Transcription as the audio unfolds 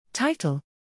Title: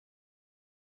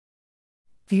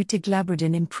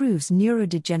 Vutiglabridin improves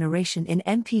neurodegeneration in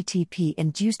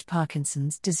MPTP-induced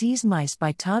Parkinson's disease mice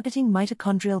by targeting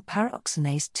mitochondrial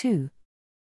paraoxonase-2.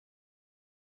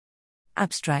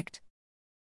 Abstract: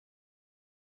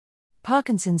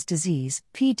 Parkinson's disease,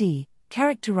 PD,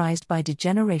 characterized by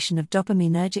degeneration of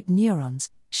dopaminergic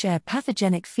neurons, share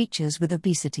pathogenic features with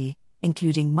obesity,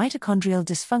 including mitochondrial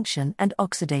dysfunction and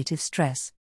oxidative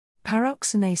stress.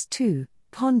 Paraoxonase-2,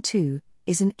 PON2,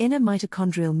 is an inner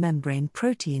mitochondrial membrane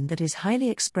protein that is highly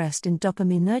expressed in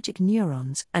dopaminergic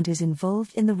neurons and is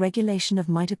involved in the regulation of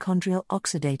mitochondrial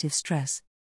oxidative stress.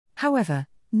 However,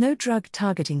 no drug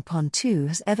targeting PON2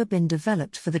 has ever been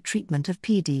developed for the treatment of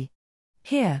PD.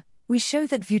 Here, we show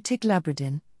that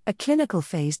Vutiglabridin, a clinical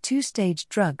phase 2-stage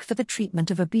drug for the treatment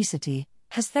of obesity,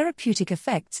 has therapeutic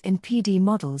effects in PD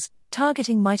models,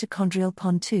 targeting mitochondrial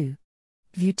PON2.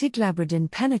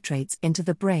 Vutiglabridin penetrates into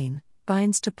the brain,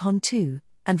 binds to PON2,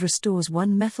 and restores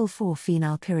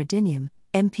 1-methylphenylpyridinium,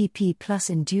 MPP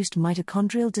induced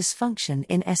mitochondrial dysfunction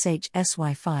in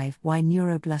SHSY5Y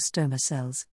neuroblastoma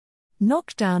cells.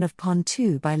 Knockdown of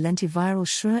PON2 by lentiviral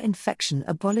Schur infection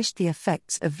abolished the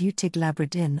effects of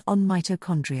Vutiglabridin on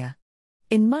mitochondria.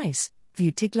 In mice,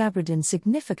 Vutiglabridin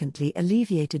significantly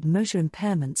alleviated motor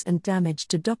impairments and damage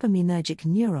to dopaminergic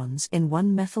neurons in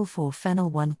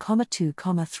 1-methylphenyl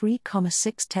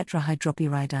 1,2,3,6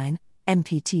 tetrahydropyridine,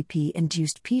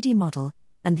 MPTP-induced PD model,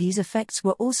 and these effects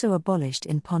were also abolished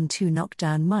in PON2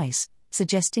 knockdown mice,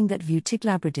 suggesting that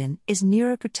Vutiglabridin is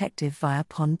neuroprotective via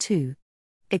PON2.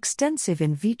 Extensive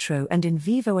in vitro and in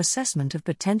vivo assessment of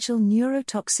potential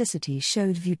neurotoxicity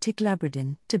showed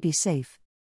Vutiglabridin to be safe.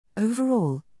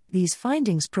 Overall, these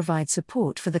findings provide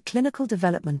support for the clinical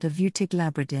development of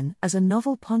Vutiglabridin as a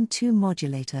novel PON2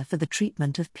 modulator for the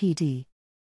treatment of PD.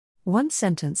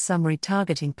 One-sentence summary: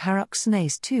 targeting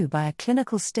paraoxonase-2 by a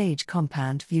clinical stage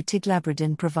compound,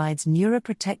 Vutiglabridin provides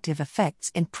neuroprotective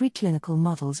effects in preclinical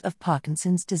models of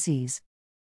Parkinson's disease.